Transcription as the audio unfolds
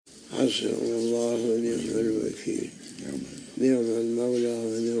حسبنا الله ونعم الوكيل نعم المولى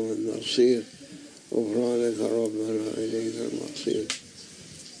ونعم النصير غفرانك ربنا إليك المصير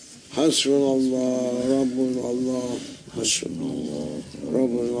حسبنا الله ربنا الله حسبنا الله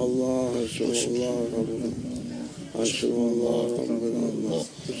ربنا الله حسبنا الله ربنا حسبنا الله ربنا الله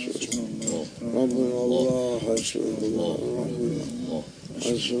ربنا الله حسبنا الله ربنا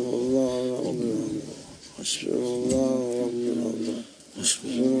حسبنا الله ربنا الله حسبنا الله ربنا الله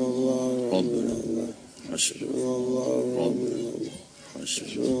حسبنا الله ربنا الله حسبنا الله ربنا الله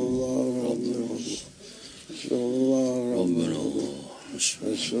حسبنا الله ربنا الله حسبنا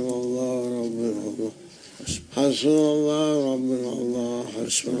الله ربنا الله حسبنا الله ربنا الله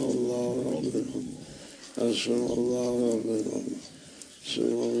حسبنا الله ربنا الله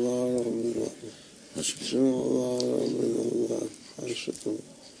حسبنا الله ربنا الله حسبنا الله ربنا الله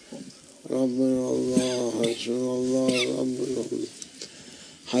حسبنا الله ربنا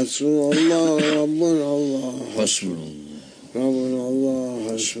الله حسبنا الله ربنا الله حسبنا ربنا الله حسبنا الله ربنا الله حسبنا الله ربنا الله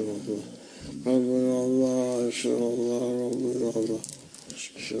حسبنا ربنا الله حسبنا الله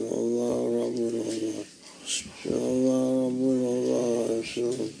ربنا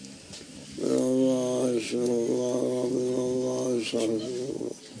الله حسبنا الله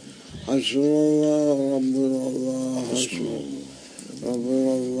ربنا الله حسبنا الله ربنا الله حسبنا الله ربنا الله حسبنا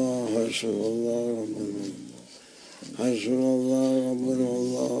الله حسبنا الله ربنا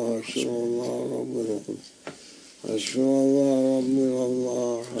الله حسبنا الله ربنا الله حسبنا ربنا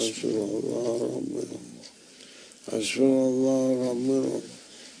الله حسبنا الله ربنا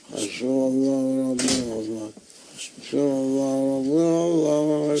حسبنا الله ربنا الله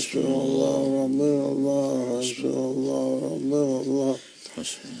حسبنا الله ربنا حسبنا الله ربنا الله حسبنا الله ربنا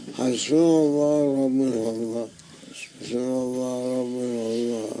حسبنا الله ربنا حسبنا الله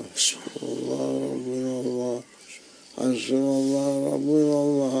ربنا الله حسبنا الله ربنا الله حسبنا الله ربنا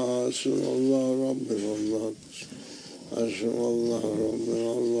الله حسبنا الله ربنا الله حسبنا الله ربنا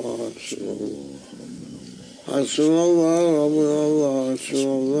الله حسبنا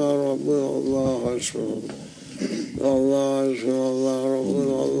الله ربنا الله حسبنا الله ربنا الله حسبنا الله ربنا الله حسبنا الله ربنا الله حسبنا الله ربنا الله حسبنا الله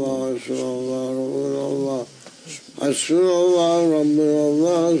ربنا الله حسبنا الله ربنا الله حسبنا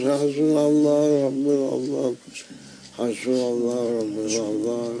الله حسبنا الله ربنا الله حسبنا الله ربنا الله حسبنا الله ربنا الله حسبنا الله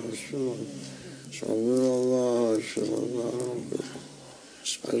ربنا الله حسبنا الله ربنا الله حسبنا ربنا الله حسبنا الله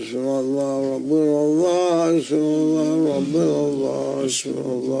ربنا حسبنا الله ربنا الله حسبنا الله ربنا الله حسبنا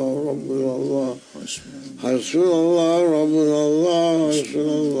الله ربنا الله حسبنا الله ربنا الله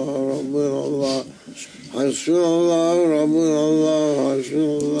حسبنا الله ربنا الله حسبنا الله ربنا الله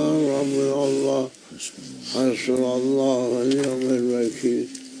حسبنا الله ربنا الله حسبنا الله ونعم الوكيل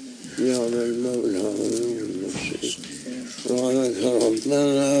نعم المولى ونعم النصير سبحانك ربنا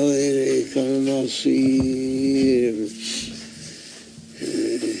وإليك المصير.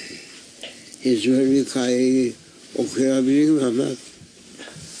 İzmirli kayayı okuyabilir mi Ahmet?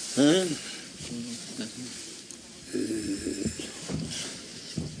 Ha?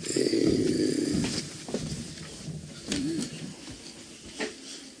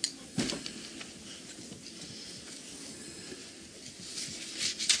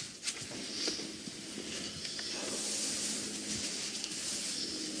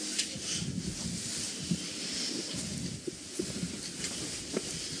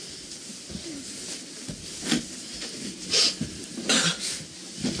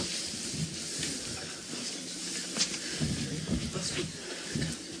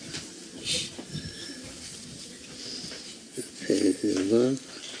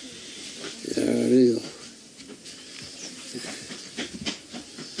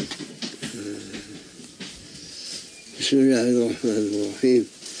 بسم الله الرحمن الرحيم.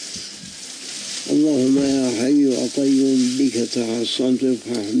 اللهم يا حي وقيوم بك تحصنت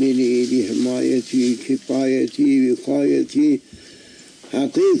فاحملي لحمايتي كفايتي وقايتي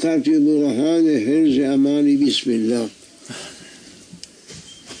حقيقة برهان حرز أماني بسم الله.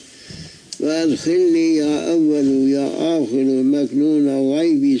 وأدخلني يا أول يا آخر مكنون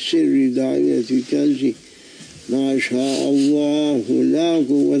غيب سر داعية كنزي ما شاء الله لا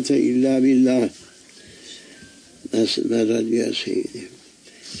قوة إلا بالله. مدد يا سيدي.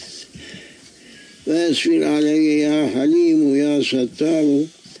 وأسفل علي يا حليم يا ستار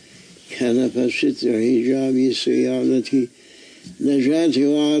كنف ستر حجابي صيانتي نجاتي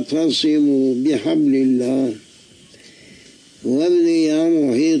واعتصم بحبل الله. وابني يا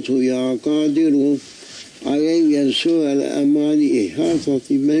محيط يا قادر علي سوء الأمان إحاطة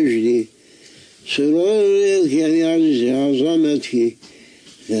مجدي سرورك يعز عظمتي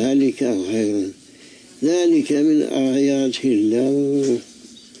ذلك خير ذلك من آيات الله.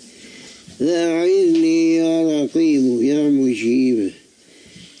 أعذني يا رقيب يا مجيب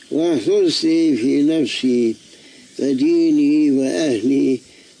واحرصني في نفسي وديني وأهلي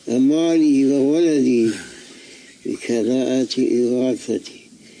ومالي وولدي بكراءة إغاثتي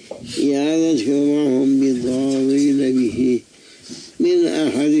إعادتك معهم بالضارين به من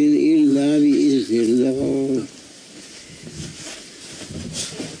أحد إلا بإذن الله.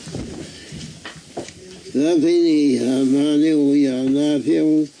 فقني يا مانع يا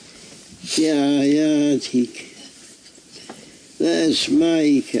نافع بآياتك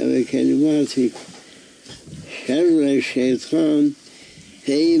وأسمائك وكلماتك شر الشيطان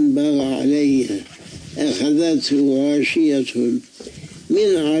فإن بغى علي أخذته غاشية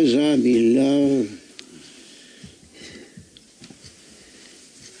من عذاب الله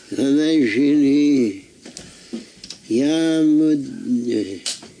فنجني يا مذل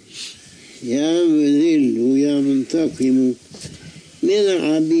يا منتقم من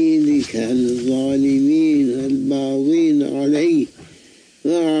عبيدك الظالمين الباغين عليه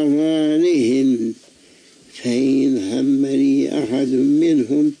وأعوانهم فإن همني أحد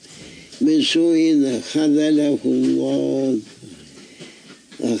منهم بسوء خذله الله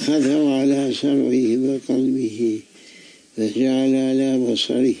أخذه على سمعه وقلبه فجعل على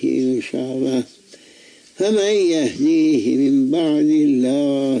بصره غشاوة فمن يهديه من بعد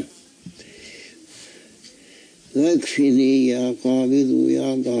الله واكفني يا قابض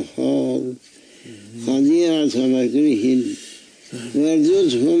يا قهار خديعة مكرهم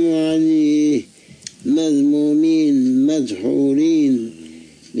وارددهم عني مذمومين مدحورين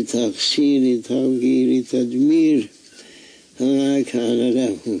بتقصير توقير تدمير فما كان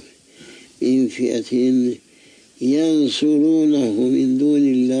له من فئة ينصرونه من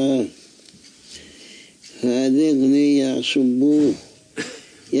دون الله فأذقني يا صبوح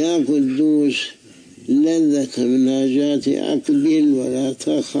يا قدوس لذة مناجاة أقبل ولا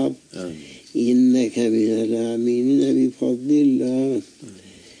تخف إنك من الآمنين بفضل الله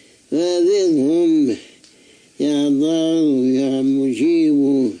فأذقهم يا ضار يا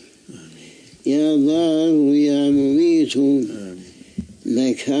مجيب يا ضار يا مميت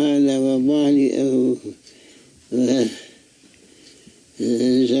نكال وبال أو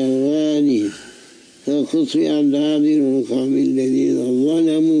زواني فقطع دابر القوم الذين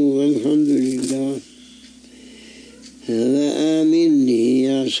ظلموا والحمد لله فآمني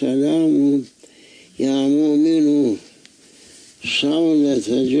يا سلام يا مؤمن صولة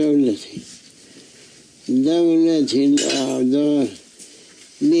جولة دولة الأعداء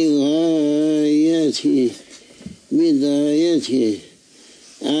بغاية بداية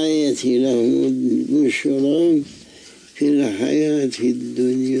آية لهم البشرى في الحياة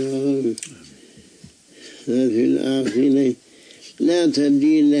الدنيا وفي الآخرة لا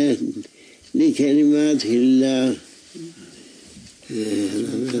تبديل لكلمات الله.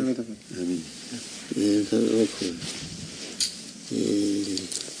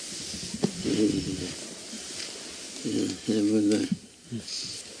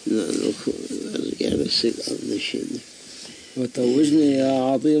 وتوجني يا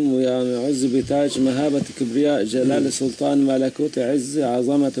عظيم ويا معز بتاج مهابة كبرياء جلال سلطان ملكوت عز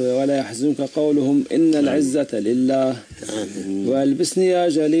عظمة ولا يحزنك قولهم إن العزة لله. والبسني يا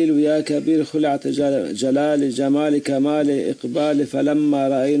جليل ويا كبير خلعة جلال جمال كمال إقبال فلما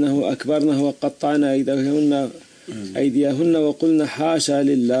رأينه أكبرنه وقطعنا أيديهن وقلنا حاشا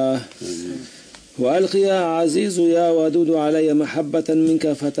لله. وألقي يا عزيز يا ودود علي محبة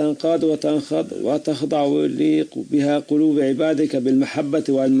منك فتنقاد وتنخض وتخضع لي بها قلوب عبادك بالمحبة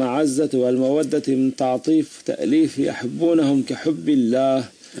والمعزة والمودة من تعطيف تأليف يحبونهم كحب الله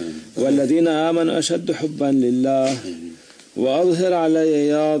والذين آمنوا أشد حبا لله. وأظهر علي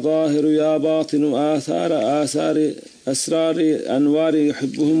يا ظاهر يا باطن آثار أسرار أنوار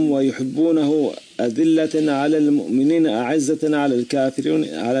يحبهم ويحبونه أذلة على المؤمنين أعزة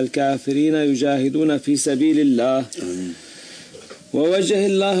على الكافرين يجاهدون في سبيل الله. ووجه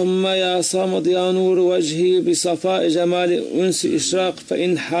اللهم يا صامد يا نور وجهي بصفاء جمال أنس إشراق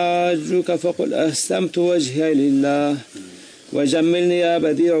فإن حاجك فقل أسلمت وجهي لله. وجملني يا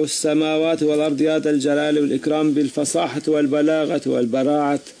بديع السماوات والأرض يا ذا الجلال والإكرام بالفصاحة والبلاغة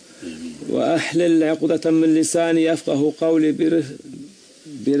والبراعة وأحلل عقدة من لساني يفقه قولي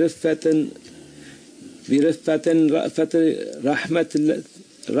برفة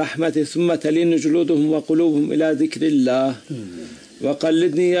رحمة ثم تلين جلودهم وقلوبهم إلى ذكر الله.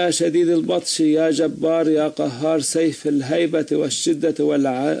 وقلدني يا شديد البطش يا جبار يا قهار سيف الهيبة والشدة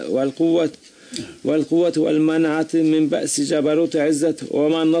والقوة والمنعة من بأس جبروت عزة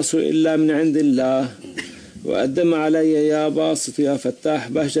وما النصر إلا من عند الله. وأدم علي يا باسط يا فتاح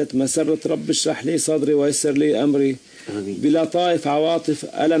بهجة مسرة رب اشرح لي صدري ويسر لي أمري بلطائف عواطف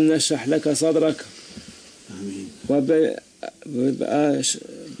ألم نشرح لك صدرك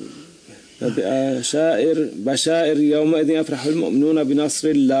بشائر يومئذ يفرح المؤمنون بنصر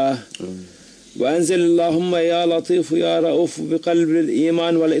الله. وأنزل اللهم يا لطيف يا رؤوف بقلب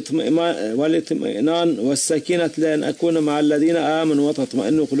الإيمان والاطمئنان والسكينة لأن أكون مع الذين آمنوا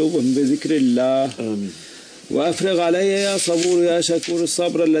وتطمئن قلوبهم بذكر الله. آمين. وأفرغ علي يا صبور يا شكور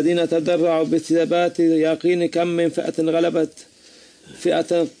الصبر الذين تدرعوا بثبات يقين كم من فئة غلبت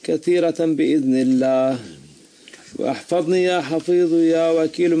فئة كثيرة بإذن الله. واحفظني يا حفيظ يا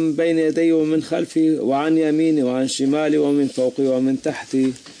وكيل من بين يدي ومن خلفي وعن يميني وعن شمالي ومن فوقي ومن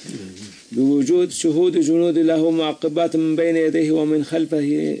تحتي بوجود شهود جنود له معقبات من بين يديه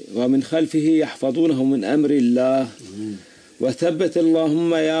ومن خلفه يحفظونه من أمر الله. وثبت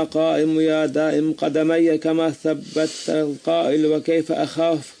اللهم يا قائم يا دائم قدمي كما ثبت القائل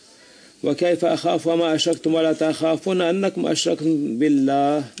وكيف أخاف وما أشركتم ولا تخافون أنكم أشركتم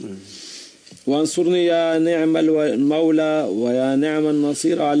بالله. وانصرني يا نعم المولى ويا نعم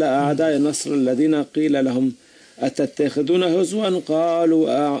النصير على أعداء النصر الذين قيل لهم أتتخذون هزوا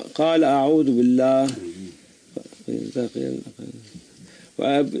قال أعوذ بالله.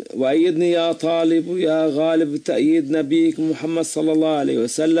 وأيدني يا طالب يا غالب تأييد نبيك محمد صلى الله عليه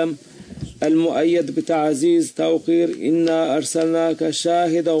وسلم المؤيد بتعزيز توقير إنا أرسلناك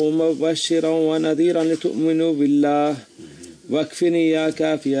شاهدا ومبشرا ونذيرا لتؤمنوا بالله. واكفني يا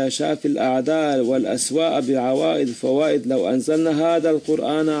كافي يا شافي الأعداء والأسواء بعوائد فوائد. لو أنزلنا هذا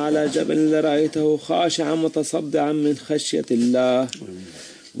القرآن على جبل لرأيته خاشعا متصدعا من خشية الله.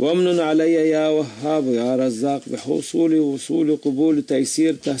 وامن علي يا وهاب يا رزاق بحصول وصول قبول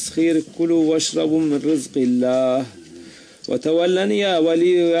تيسير تسخير كلوا واشربوا من رزق الله. وتولني يا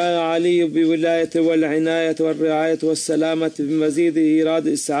ولي يا علي بولاية والعناية والرعاية والسلامة بمزيد إيراد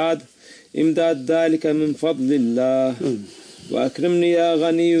إسعاد إمداد ذلك من فضل الله. وأكرمني يا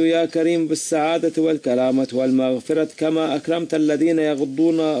غني يا كريم بالسعادة والكرامة والمغفرة كما أكرمت الذين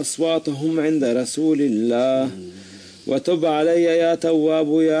يغضون أصواتهم عند رسول الله. وتب علي يا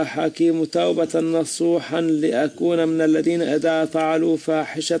تواب يا حكيم توبة نصوحا لأكون من الذين إذا فعلوا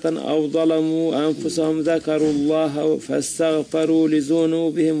فاحشة أو ظلموا أنفسهم ذكروا الله فاستغفروا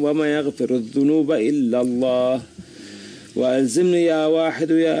لذنوبهم وما يغفر الذنوب إلا الله. وألزمني يا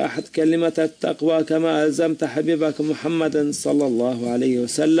واحد يا أحد كلمة التقوى كما ألزمت حبيبك محمدا صلى الله عليه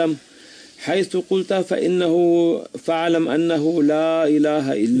وسلم حيث قلت فاعلم أنه لا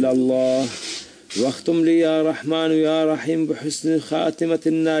إله إلا الله. واختم لي يا رحمن يا رحيم بحسن خاتمة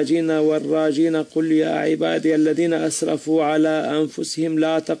الناجين والراجين. قل يا عبادي الذين أسرفوا على أنفسهم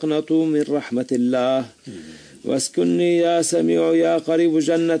لا تقنطوا من رحمة الله. واسكنني يا سميع يا قريب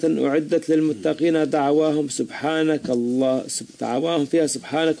جنة أعدت للمتقين دعواهم فيها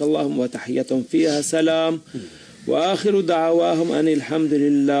سبحانك اللهم وتحيتهم فيها سلام وآخر دعواهم أن الحمد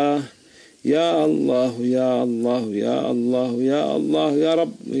لله. يا الله يا الله يا الله يا الله يا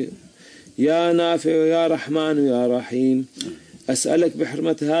رب يا نافع يا رحمن يا رحيم. أسألك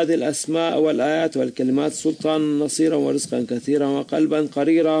بحرمة هذه الأسماء والآيات والكلمات سلطانا نصيرا ورزقا كثيرا وقلبا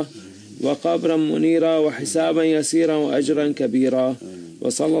قريرا وقبرا منيرا وحسابا يسيرا وأجرا كبيرا.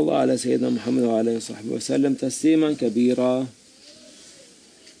 وصلى الله على سيدنا محمد وعلى آله وصحبه وسلم تسليما كبيرا.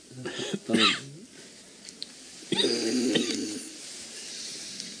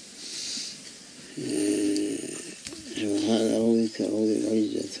 سبحان ربك رب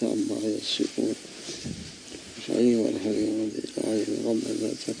العزة عما يصفون والحمد لله ربنا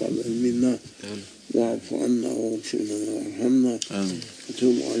تقبل منا واعف عنا واغفر لنا وارحمنا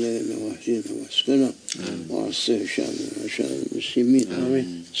وتوب علينا واهدنا واسقنا واصلح شأننا وشأن المسلمين.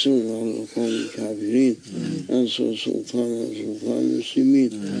 صلى الله على القوم الكافرين. انصر سلطان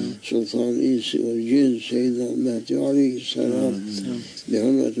المسلمين سلطان الإنس والجن سيدنا المهدي عليه السلام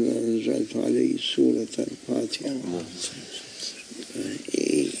بحرمة ما أنزلت عليه سورة الفاتحة.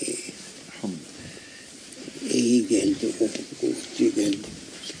 İyi geldi, iyi geldi.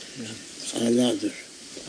 Aladır.